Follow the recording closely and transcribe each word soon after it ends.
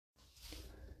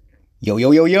Yo,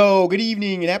 yo, yo, yo, good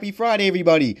evening and happy Friday,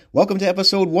 everybody. Welcome to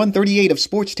episode 138 of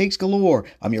Sports Takes Galore.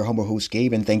 I'm your humble host,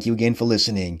 Gabe, and thank you again for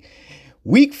listening.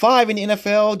 Week 5 in the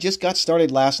NFL just got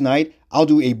started last night. I'll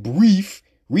do a brief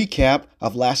recap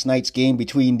of last night's game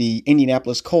between the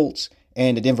Indianapolis Colts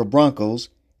and the Denver Broncos,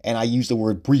 and I use the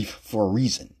word brief for a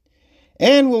reason.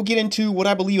 And we'll get into what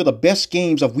I believe are the best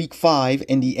games of Week 5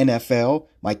 in the NFL,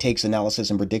 my takes, analysis,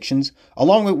 and predictions,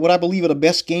 along with what I believe are the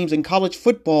best games in college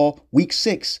football, Week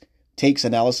 6. Takes,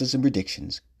 analysis, and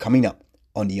predictions coming up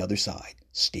on the other side.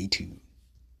 Stay tuned.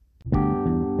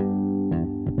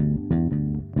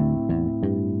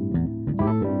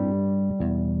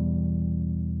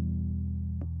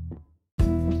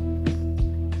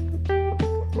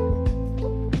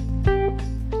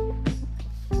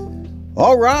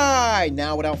 All right,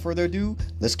 now without further ado,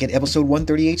 let's get episode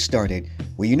 138 started.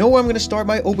 Well, you know where I'm going to start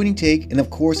my opening take, and of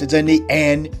course, it's in the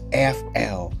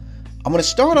NFL. I'm going to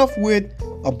start off with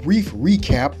a brief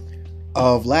recap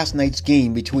of last night's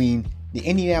game between the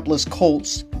Indianapolis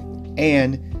Colts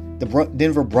and the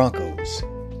Denver Broncos.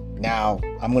 Now,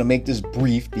 I'm going to make this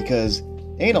brief because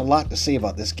there ain't a lot to say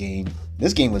about this game.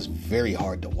 This game was very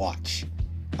hard to watch.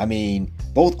 I mean,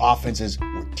 both offenses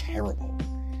were terrible.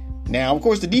 Now, of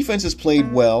course, the defenses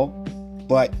played well,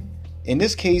 but in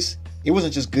this case, it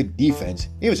wasn't just good defense.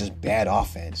 It was just bad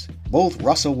offense. Both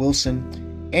Russell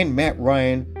Wilson and Matt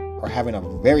Ryan are having a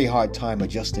very hard time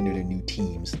adjusting to their new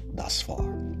teams thus far.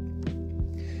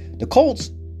 The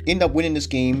Colts end up winning this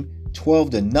game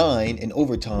 12-9 in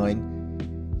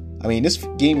overtime. I mean, this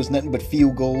game was nothing but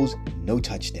field goals, no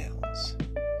touchdowns.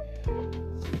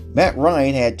 Matt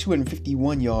Ryan had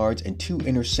 251 yards and 2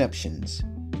 interceptions.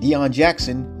 Deion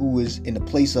Jackson, who was in the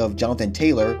place of Jonathan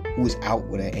Taylor, who was out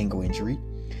with an ankle injury,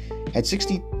 had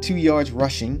 62 yards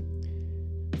rushing.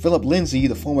 Philip Lindsay,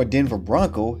 the former Denver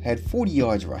Bronco, had 40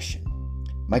 yards rushing.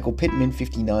 Michael Pittman,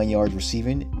 59 yards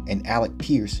receiving, and Alec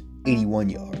Pierce, 81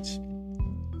 yards.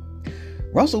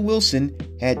 Russell Wilson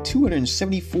had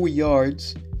 274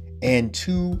 yards and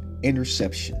 2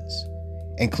 interceptions,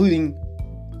 including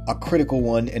a critical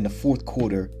one in the fourth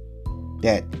quarter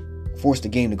that forced the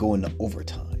game to go into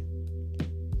overtime.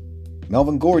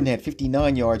 Melvin Gordon had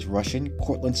 59 yards rushing.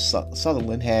 Cortland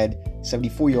Sutherland had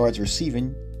 74 yards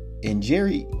receiving. And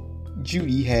Jerry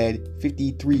Jeudy had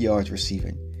 53 yards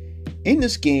receiving. In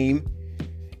this game,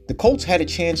 the Colts had a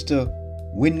chance to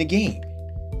win the game.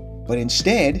 But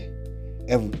instead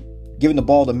of giving the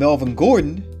ball to Melvin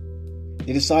Gordon,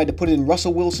 they decided to put it in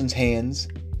Russell Wilson's hands.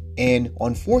 And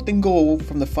on 4th and goal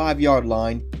from the 5-yard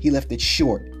line, he left it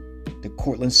short to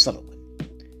Cortland Sutherland.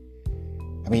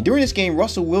 I mean, during this game,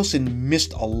 Russell Wilson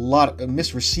missed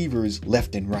receivers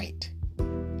left and right.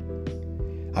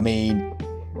 I mean,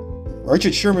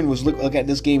 Richard Sherman was looking at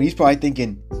this game. He's probably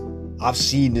thinking, I've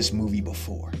seen this movie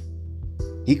before.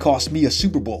 He cost me a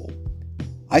Super Bowl.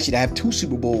 I should have 2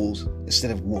 Super Bowls instead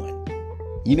of 1.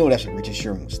 You know that's what Richard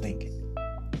Sherman was thinking.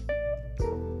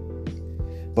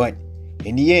 But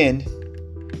in the end,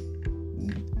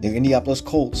 the Indianapolis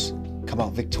Colts come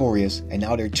out victorious, and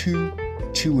now they're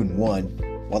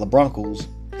 2-1, while the Broncos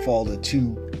fall to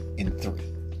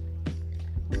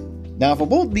 2-3. Now, for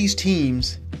both these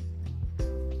teams,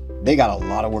 they got a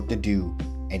lot of work to do,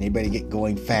 and they better get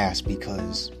going fast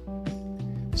because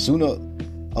sooner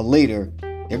or later,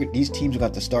 these teams are going to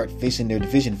have to start facing their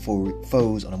division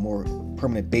foes on a more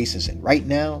permanent basis. And right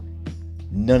now,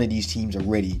 none of these teams are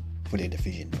ready for their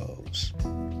division foes.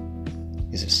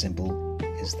 It's as simple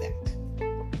as that.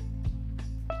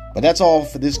 But that's all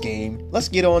for this game. Let's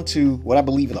get on to what I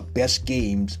believe are the best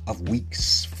games of Week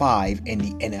 5 in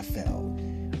the NFL.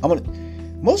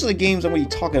 Most of the games I'm going to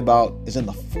be talking about is in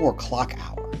the 4 o'clock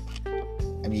hour.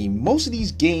 I mean, most of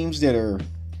these games that are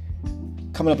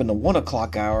coming up in the 1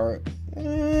 o'clock hour,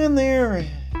 they're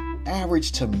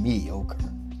average to mediocre.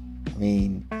 I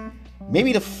mean,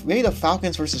 maybe the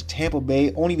Falcons versus Tampa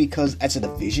Bay only because that's a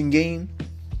division game.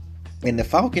 And the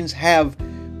Falcons have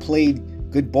played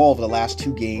good ball for the last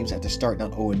 2 games after starting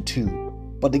out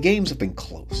 0-2. But the games have been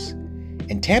close.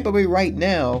 And Tampa Bay right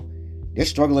now, they're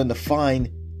struggling to find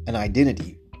an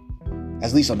identity,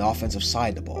 at least on the offensive side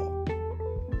of the ball.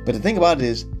 But the thing about it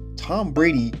is, Tom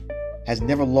Brady has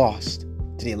never lost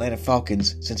to the Atlanta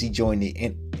Falcons since he joined the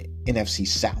NFC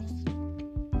South.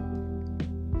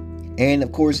 And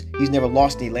of course, he's never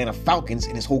lost the Atlanta Falcons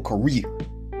in his whole career.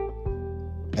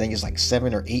 I think it's like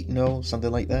 7 or 8-0,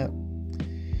 something like that.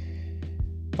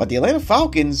 But the Atlanta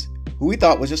Falcons, who we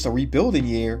thought was just a rebuilding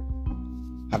year,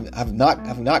 have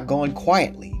not gone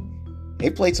quietly.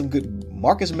 They played some good.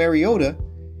 Marcus Mariota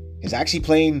is actually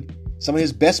playing some of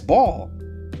his best ball.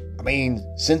 I mean,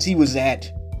 since he was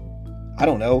at,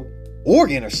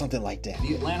 Oregon or something like that.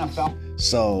 The Atlanta Falcons.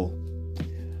 So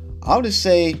I'll just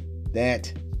say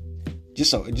that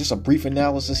just a brief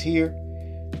analysis here.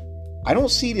 I don't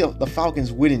see the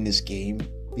Falcons winning this game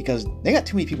because they got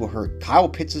too many people hurt. Kyle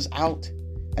Pitts is out.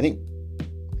 I think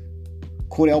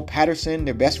Cordell Patterson,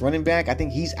 their best running back, I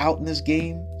think he's out in this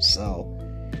game. So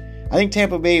I think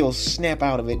Tampa Bay will snap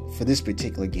out of it for this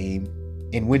particular game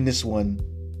and win this one,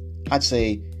 I'd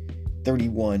say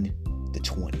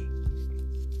 31-20.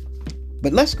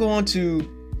 But let's go on to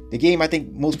the game I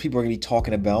think most people are going to be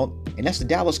talking about, and that's the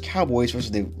Dallas Cowboys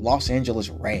versus the Los Angeles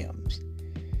Rams.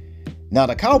 Now,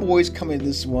 the Cowboys come in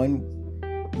this one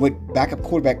with backup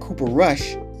quarterback Cooper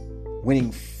Rush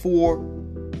winning 4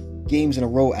 games in a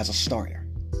row as a starter.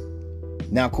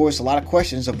 Now, of course, a lot of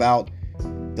questions about,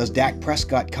 does Dak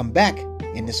Prescott come back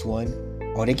in this one,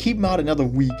 or they keep him out another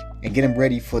week and get him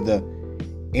ready for the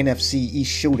NFC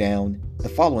East showdown the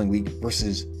following week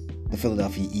versus the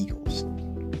Philadelphia Eagles?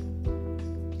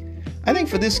 I think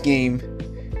for this game,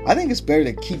 I think it's better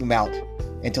to keep him out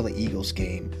until the Eagles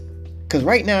game. Because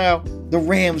right now, the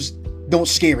Rams don't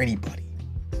scare anybody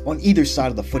on either side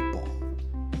of the football.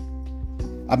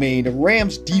 I mean, the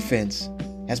Rams defense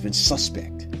has been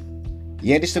suspect.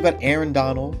 Yeah, they still got Aaron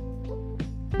Donald,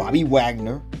 Bobby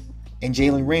Wagner, and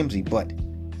Jalen Ramsey. But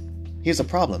here's the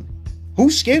problem.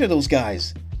 Who's scared of those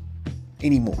guys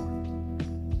anymore?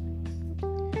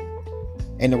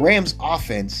 And the Rams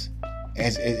offense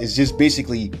is just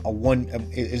basically a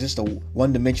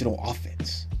one-dimensional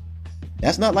offense.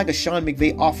 That's not like a Sean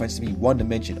McVay offense to be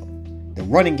one-dimensional. The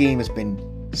running game has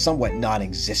been somewhat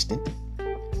non-existent.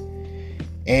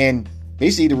 And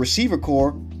basically the receiver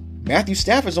core, Matthew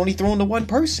Stafford's only thrown to one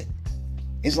person.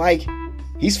 It's like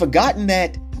he's forgotten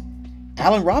that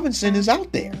Allen Robinson is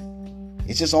out there.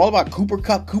 It's just all about Cooper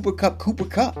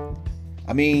Kupp.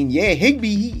 I mean, yeah,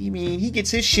 Higbee, he gets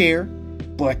his share,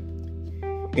 but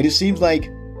it just seems like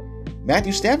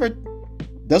Matthew Stafford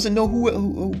doesn't know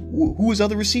who his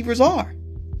other receivers are.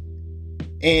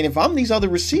 And if I'm these other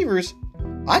receivers,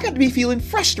 I got to be feeling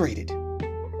frustrated.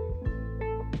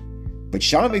 But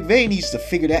Sean McVay needs to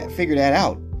figure that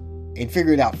out and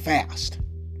figure it out fast.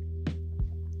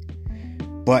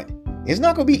 But it's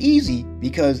not going to be easy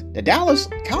because the Dallas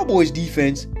Cowboys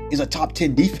defense is a top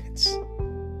 10 defense.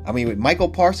 I mean, with Michael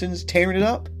Parsons tearing it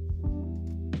up,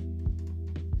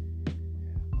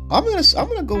 I'm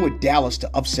gonna go with Dallas to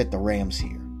upset the Rams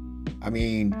here. I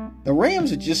mean, the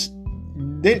Rams are just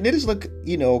they just look,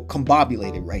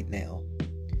 combobulated right now.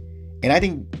 And I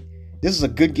think this is a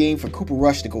good game for Cooper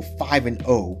Rush to go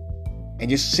 5-0 and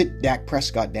just sit Dak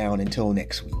Prescott down until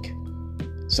next week.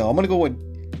 So I'm gonna go with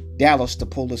Dallas to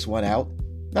pull this one out.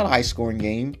 Not a high-scoring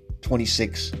game,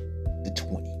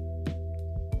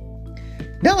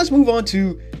 26-20. Now let's move on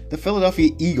to the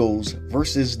Philadelphia Eagles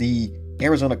versus the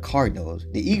Arizona Cardinals.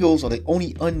 The Eagles are the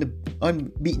only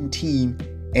unbeaten team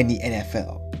in the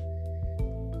NFL.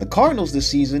 The Cardinals this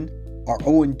season are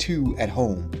 0-2 at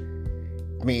home.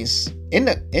 I mean, in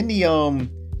the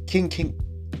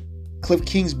Cliff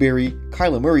Kingsbury,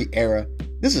 Kyler Murray era,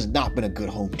 this has not been a good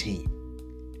home team.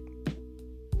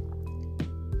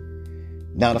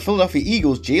 Now the Philadelphia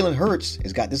Eagles, Jalen Hurts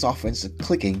has got this offense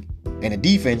clicking, and the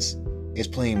defense is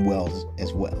playing well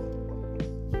as well.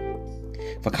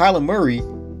 For Kyler Murray,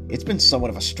 it's been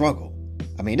somewhat of a struggle.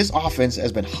 I mean, this offense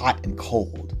has been hot and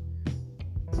cold.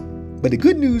 But the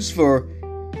good news for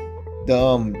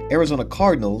the Arizona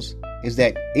Cardinals is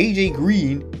that AJ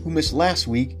Green, who missed last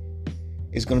week,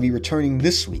 is going to be returning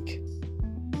this week.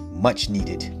 Much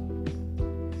needed.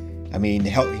 I mean,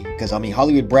 because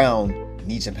Hollywood Brown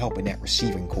needs some help in that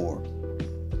receiving core,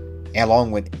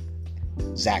 along with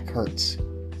Zach Ertz.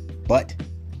 But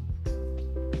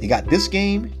you got this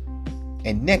game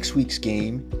and next week's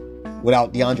game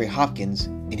without DeAndre Hopkins,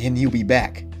 and he'll be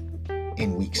back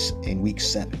in week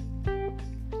 7.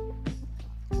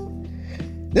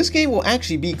 This game will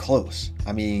actually be close.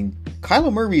 I mean,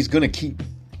 Kyler Murray is going to keep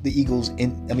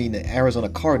the Arizona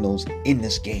Cardinals in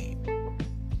this game.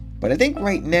 But I think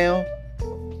right now,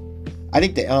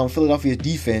 the Philadelphia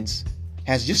defense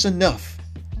has just enough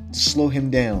to slow him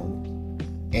down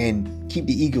and keep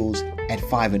the Eagles at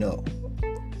 5-0.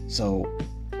 So,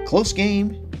 close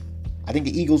game. I think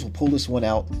the Eagles will pull this one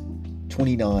out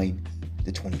 29-24.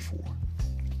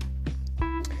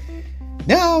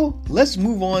 Now, let's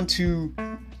move on to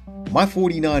my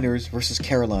 49ers versus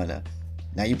Carolina.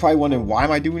 Now, you're probably wondering, why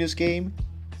am I doing this game?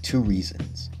 2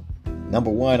 reasons. Number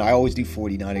 1, I always do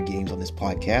 49er games on this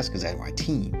podcast because that's my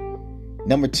team.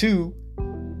 Number 2,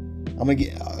 let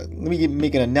me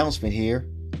make an announcement here.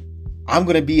 I'm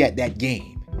going to be at that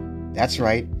game. That's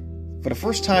right. For the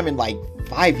first time in like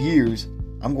 5 years,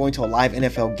 I'm going to a live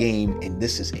NFL game, and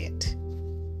this is it.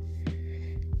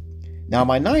 Now,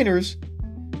 my Niners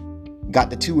got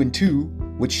the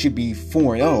 2-2, which should be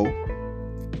 4-0,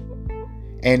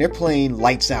 and they're playing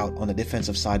lights out on the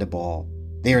defensive side of the ball.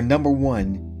 They are number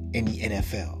 1 in the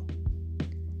NFL,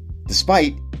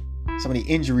 despite some of the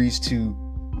injuries to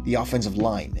the offensive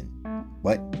linemen.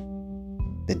 But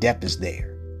the depth is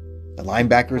there. The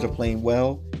linebackers are playing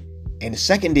well, and the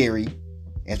secondary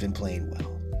has been playing well.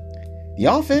 The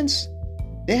offense,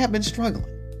 they have been struggling.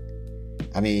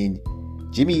 I mean,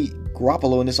 Jimmy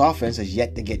Garoppolo in this offense has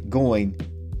yet to get going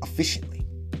efficiently.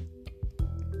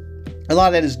 A lot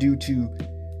of that is due to,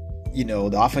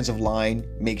 the offensive line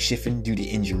makeshifting due to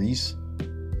injuries.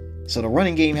 So the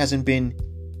running game hasn't been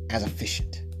as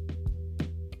efficient.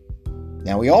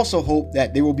 Now, we also hope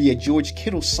that there will be a George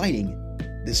Kittle sighting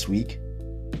this week,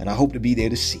 and I hope to be there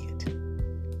to see it.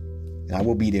 And I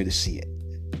will be there to see it.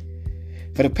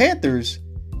 For the Panthers,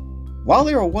 while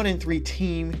they're a 1-3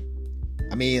 team,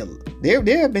 I mean, there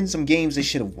have been some games they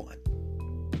should have won.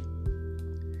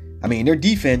 I mean, their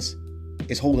defense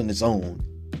is holding its own.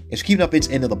 It's keeping up its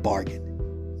end of the bargain.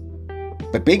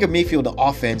 But Baker Mayfield, the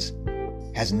offense,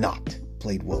 has not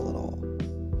played well at all.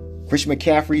 Christian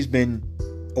McCaffrey's been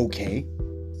okay.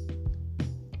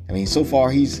 I mean, so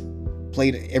far he's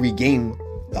played every game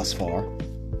thus far.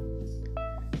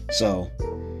 So,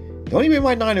 the only way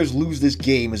my Niners lose this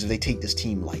game is if they take this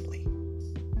team lightly.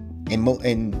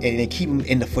 And they keep them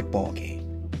in the football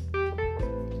game.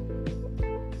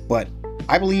 But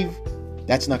I believe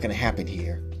that's not going to happen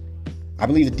here. I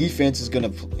believe the defense is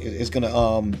going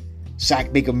to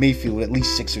sack Baker Mayfield at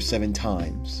least 6 or 7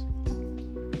 times.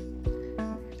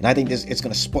 And I think it's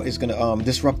going to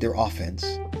disrupt their offense.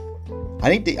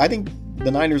 I think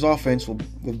the Niners offense will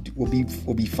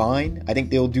be fine. I think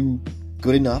they'll do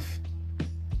good enough.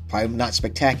 Probably not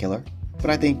spectacular, but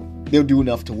I think they'll do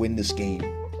enough to win this game.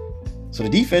 So the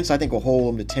defense, I think, will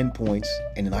hold them to 10 points,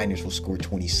 and the Niners will score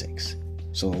 26.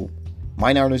 So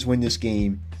my Niners win this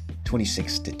game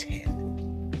 26-10.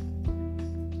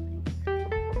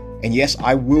 And yes,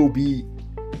 I will be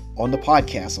on the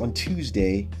podcast on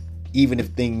Tuesday, even if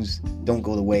things don't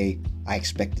go the way I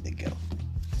expected to go.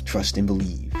 Trust and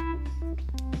believe.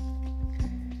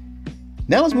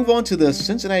 Now let's move on to the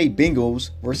Cincinnati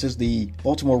Bengals versus the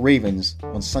Baltimore Ravens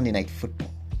on Sunday Night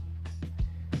Football.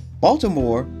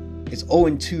 Baltimore is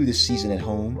 0-2 this season at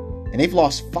home, and they've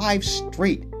lost 5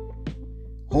 straight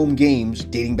home games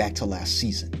dating back to last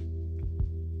season.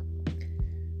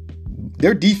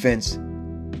 Their defense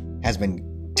has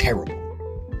been terrible.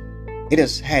 It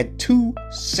has had 2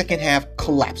 second-half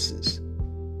collapses.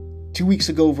 2 weeks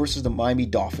ago versus the Miami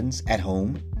Dolphins at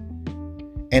home,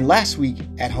 and last week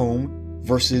at home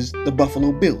versus the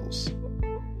Buffalo Bills.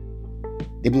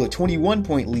 They blew a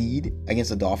 21-point lead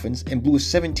against the Dolphins and blew a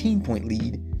 17-point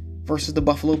lead versus the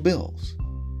Buffalo Bills.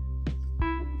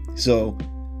 So,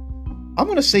 I'm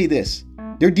going to say this.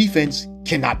 Their defense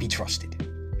cannot be trusted.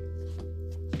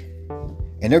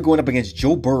 And they're going up against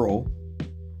Joe Burrow.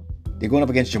 They're going up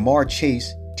against Jamar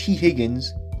Chase, T.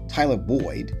 Higgins, Tyler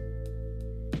Boyd,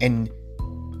 and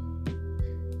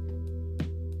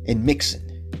Mixon.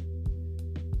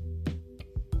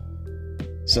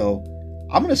 So,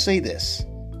 I'm going to say this.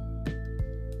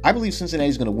 I believe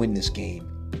Cincinnati's going to win this game.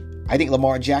 I think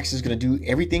Lamar Jackson is going to do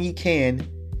everything he can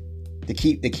to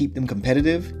keep them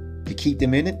competitive, to keep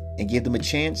them in it, and give them a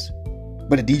chance.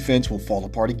 But the defense will fall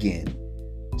apart again.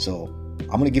 So,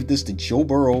 I'm going to give this to Joe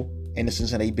Burrow and the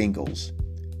Cincinnati Bengals,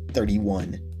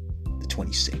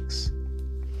 31-26.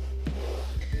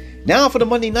 Now for the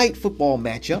Monday Night Football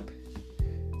matchup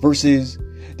versus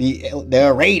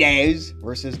the Raiders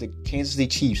versus the Kansas City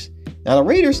Chiefs. Now, the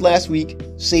Raiders last week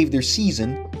saved their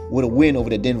season with a win over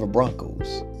the Denver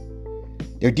Broncos.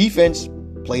 Their defense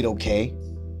played okay,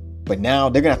 but now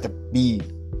they're going to have to be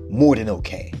more than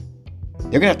okay.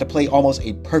 They're going to have to play almost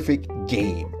a perfect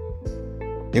game.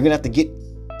 They're going to have to get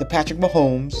to Patrick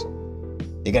Mahomes.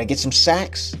 They're going to get some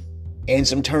sacks and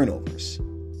some turnovers.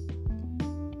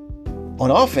 On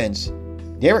offense,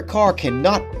 Derek Carr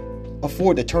cannot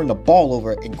afford to turn the ball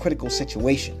over in critical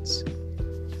situations,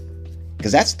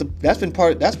 because that's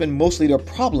been mostly their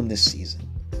problem this season.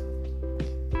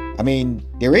 I mean,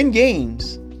 they're in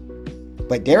games,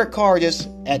 but Derek Carr just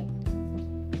at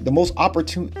the most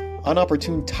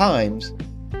unopportune times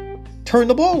turn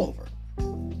the ball over.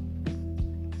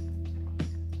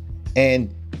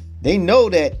 And they know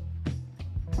that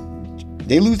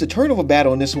they lose the turnover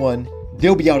battle in this one,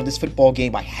 they'll be out of this football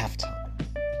game by halftime.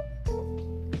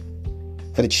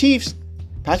 For the Chiefs,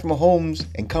 Patrick Mahomes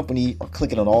and company are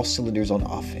clicking on all cylinders on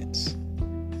offense.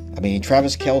 I mean,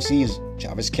 Travis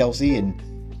Kelce, and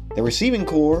The receiving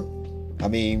core, I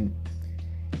mean,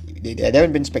 they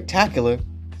haven't been spectacular,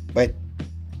 but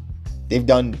they've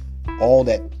done all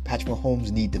that Patrick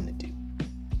Mahomes need them to do.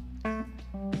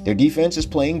 Their defense is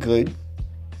playing good.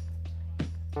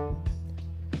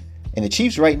 And the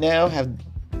Chiefs right now have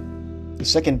the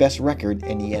second best record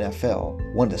in the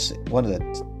NFL. One of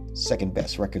the second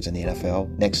best records in the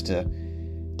NFL, next to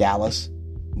Dallas,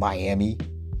 Miami,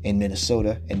 and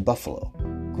Minnesota, and Buffalo,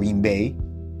 Green Bay,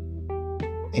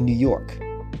 and New York.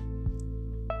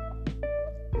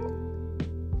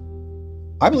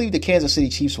 I believe the Kansas City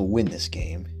Chiefs will win this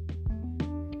game.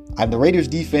 The Raiders'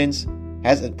 defense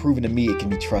hasn't proven to me it can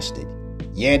be trusted.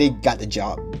 Yeah, they got the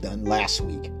job done last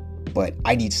week, but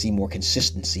I need to see more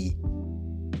consistency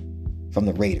from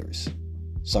the Raiders.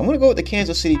 So I'm going to go with the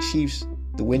Kansas City Chiefs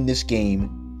to win this game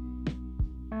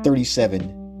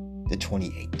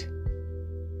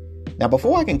 37-28. Now,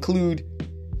 before I conclude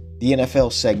the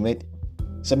NFL segment,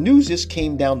 some news just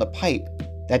came down the pipe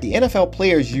that the NFL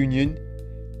Players Union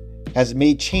has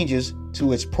made changes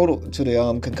to its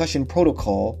concussion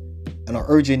protocol and are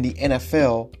urging the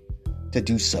NFL to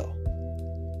do so.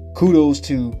 Kudos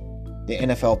to the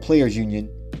NFL Players Union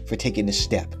for taking this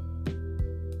step.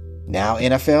 Now,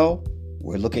 NFL,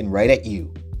 we're looking right at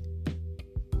you.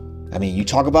 I mean, you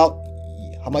talk about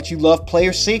how much you love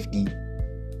player safety.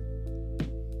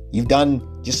 You've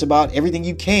done just about everything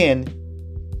you can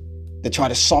to try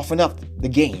to soften up the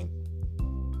game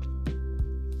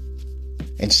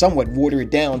and somewhat water it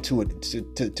down to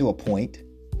a point.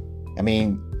 I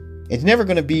mean, it's never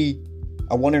going to be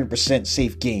a 100%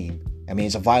 safe game. I mean,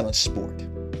 it's a violent sport.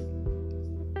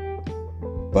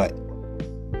 But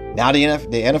now the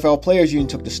NFL Players Union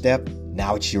took the step.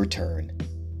 Now it's your turn.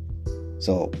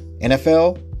 So,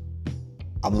 NFL,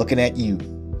 I'm looking at you.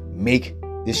 Make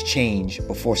this change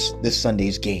before this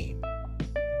Sunday's game.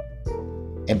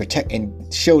 And protect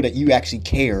and show that you actually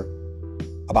care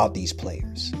about these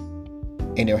players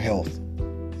and their health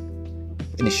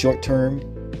in the short term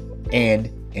and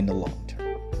in the long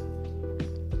term.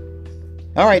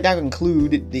 All right, that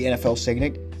concludes the NFL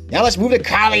segment. Now let's move to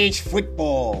college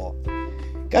football.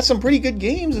 Got some pretty good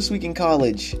games this week in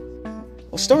college.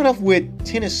 We'll start off with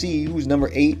Tennessee, who's number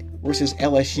 8, versus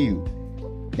LSU.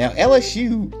 Now,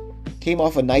 LSU came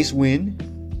off a nice win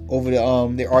over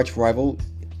their arch rival,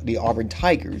 the Auburn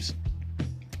Tigers.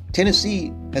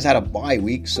 Tennessee has had a bye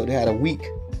week, so they had a week.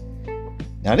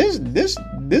 Now,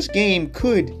 this game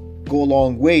could go a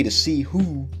long way to see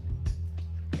who,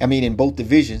 in both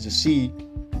divisions, to see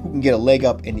who can get a leg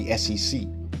up in the SEC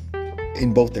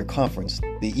in both their conference,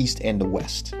 the East and the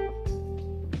West.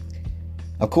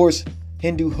 Of course,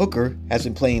 Hindu Hooker has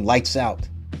been playing lights out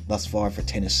thus far for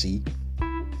Tennessee.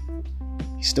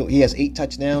 He has 8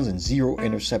 touchdowns and 0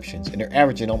 interceptions, and they're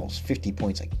averaging almost 50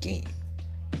 points a game.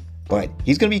 But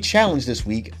he's going to be challenged this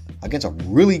week against a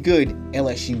really good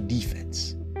LSU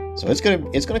defense. So it's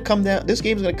going to come down. This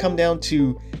game is going to come down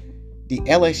to the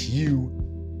LSU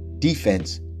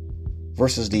defense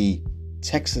versus the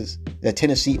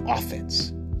Tennessee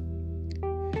offense.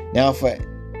 Now, for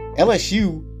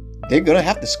LSU, they're going to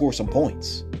have to score some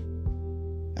points.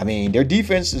 I mean, their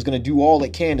defense is going to do all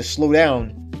it can to slow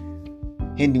down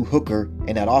Hindu Hooker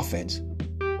and that offense.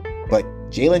 But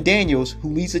Jalen Daniels, who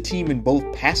leads the team in both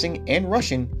passing and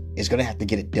rushing, is going to have to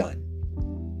get it done.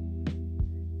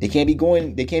 They can't be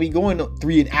going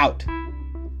 3 and out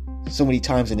so many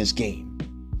times in this game.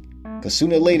 Because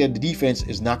sooner or later, the defense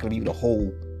is not going to be able to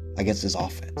hold against this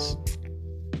offense.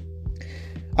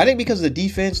 I think because of the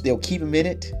defense, they'll keep him in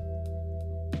it.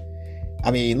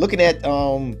 I mean, looking at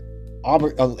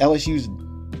LSU's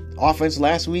offense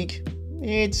last week,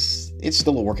 it's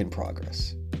still a work in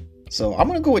progress. So I'm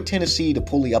going to go with Tennessee to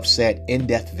pull the upset in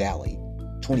Death Valley,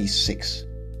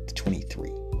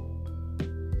 26-23.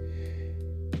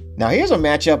 Now here's a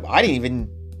matchup I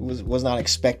was not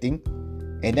expecting,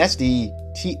 and that's the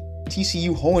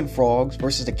TCU Horned Frogs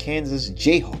versus the Kansas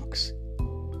Jayhawks.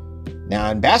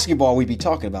 Now in basketball, we'd be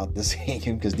talking about this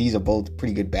game because these are both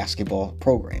pretty good basketball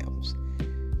programs.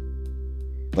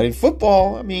 But in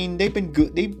football, I mean, they've been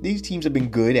good. These teams have been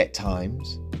good at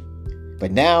times.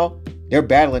 But now they're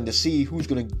battling to see who's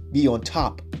going to be on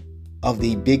top of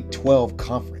the Big 12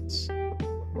 conference.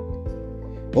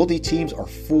 Both these teams are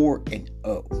 4-0.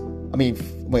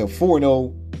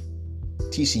 4-0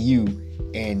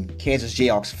 TCU and Kansas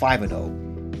Jayhawks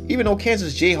 5-0. Even though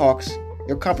Kansas Jayhawks,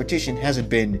 their competition hasn't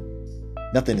been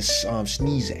nothing to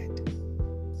sneeze at.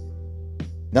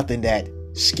 Nothing that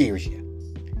scares you.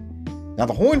 Now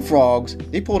the Horned Frogs,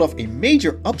 they pulled off a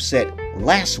major upset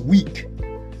last week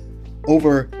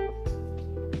over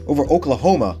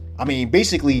Oklahoma. I mean,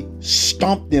 basically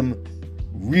stomped them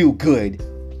real good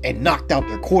and knocked out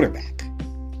their quarterback.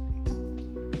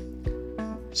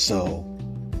 So,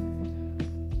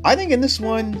 I think in this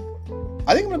one,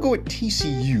 I think I'm going to go with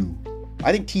TCU.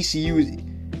 I think TCU is,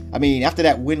 after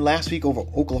that win last week over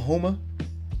Oklahoma,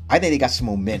 I think they got some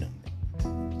momentum.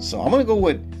 So I'm going to go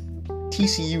with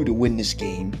TCU to win this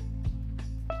game.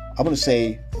 I'm going to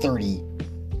say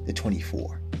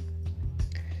 30-24.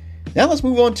 Now let's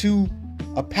move on to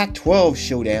a Pac-12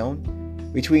 showdown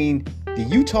between the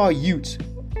Utah Utes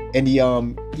and the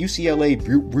UCLA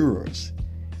Brewers.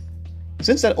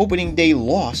 Since that opening day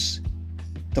loss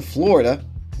to Florida,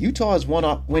 Utah has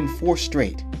won 4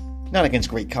 straight. Not against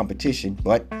great competition,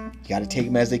 but you got to take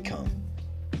them as they come.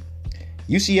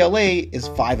 UCLA is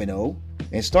 5-0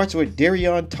 and starts with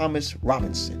Darion Thomas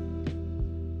Robinson.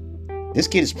 This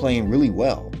kid is playing really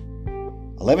well.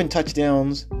 11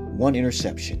 touchdowns, 1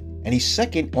 interception, and he's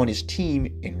second on his team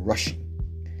in rushing.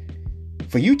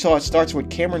 For Utah, it starts with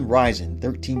Cameron Rising,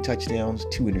 13 touchdowns,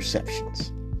 2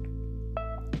 interceptions.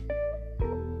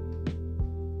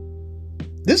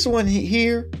 This one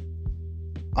here,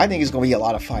 I think is going to be a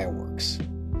lot of fireworks.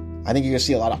 I think you're going to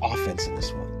see a lot of offense in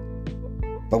this one.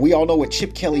 But we all know with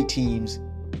Chip Kelly teams,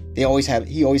 he always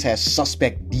has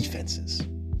suspect defenses.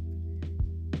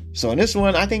 So in this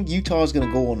one, I think Utah is going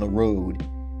to go on the road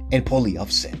and pull the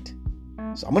upset.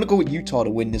 So I'm going to go with Utah to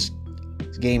win this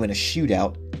game in a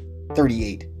shootout,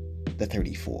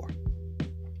 38-34.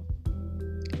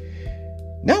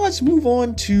 Now let's move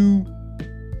on to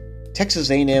Texas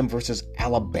A&M versus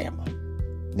Alabama.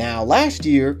 Now last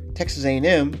year, Texas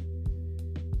A&M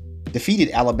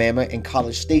defeated Alabama in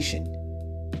College Station.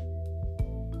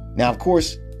 Now, of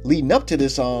course, leading up to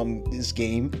this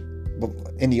game,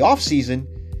 in the offseason,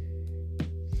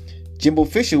 Jimbo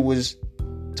Fisher was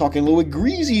talking a little bit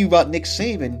greasy about Nick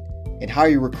Saban and how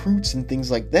he recruits and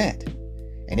things like that.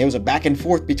 And there was a back and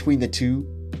forth between the two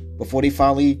before they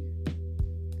finally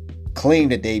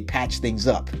claimed that they patched things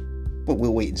up. But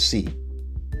we'll wait and see.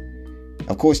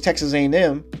 Of course, Texas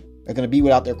A&M are going to be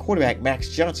without their quarterback, Max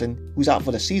Johnson, who's out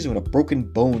for the season with a broken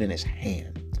bone in his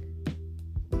hand.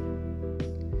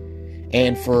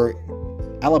 And for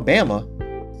Alabama,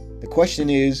 the question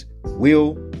is,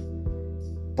 will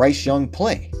Bryce Young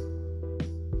play?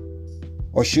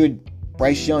 Or should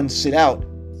Bryce Young sit out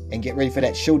and get ready for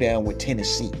that showdown with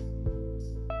Tennessee?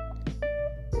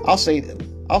 I'll say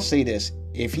this.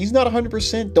 If he's not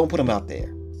 100%, don't put him out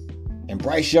there. And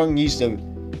Bryce Young needs to,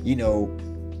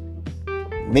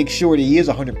 make sure that he is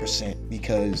 100%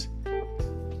 because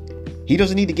he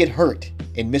doesn't need to get hurt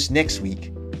and miss next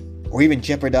week or even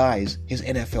jeopardize his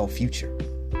NFL future.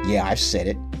 Yeah, I've said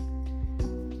it.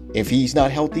 If he's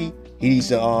not healthy, he needs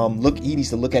to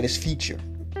look at his future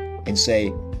and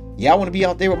say, yeah, I want to be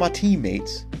out there with my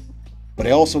teammates, but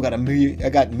I also got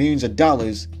got millions of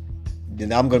dollars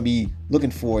that I'm going to be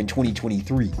looking for in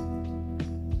 2023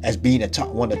 as being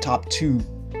one of the top 2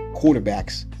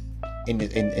 quarterbacks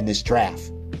in this draft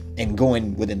and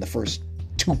going within the first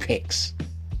 2 picks.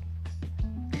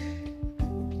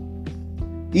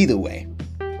 Either way,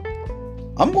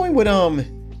 I'm going with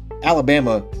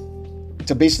Alabama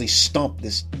to basically stomp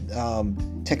this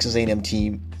Texas A&M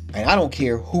team, and I don't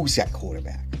care who's at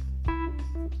quarterback.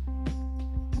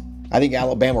 I think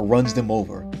Alabama runs them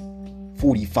over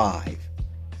 45-20.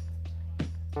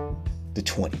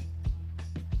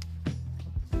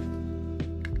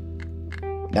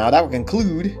 Now that will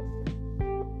conclude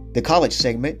the college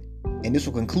segment, and this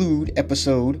will conclude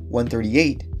episode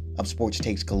 138 of Sports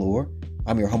Takes Galore.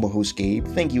 I'm your humble host, Gabe.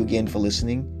 Thank you again for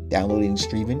listening, downloading, and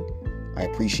streaming. I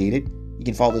appreciate it. You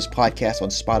can follow this podcast on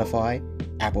Spotify,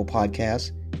 Apple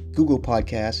Podcasts, Google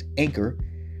Podcasts, Anchor,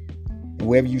 and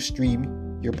wherever you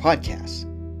stream your podcasts.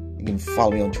 You can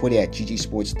follow me on Twitter at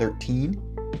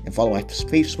ggsports13 and follow my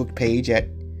Facebook page at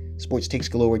Sports Takes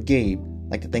Galore with Gabe.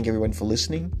 I'd like to thank everyone for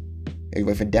listening,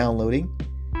 everyone for downloading.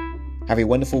 Have a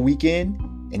wonderful weekend.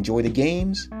 Enjoy the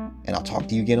games, and I'll talk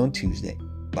to you again on Tuesday.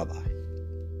 Bye-bye.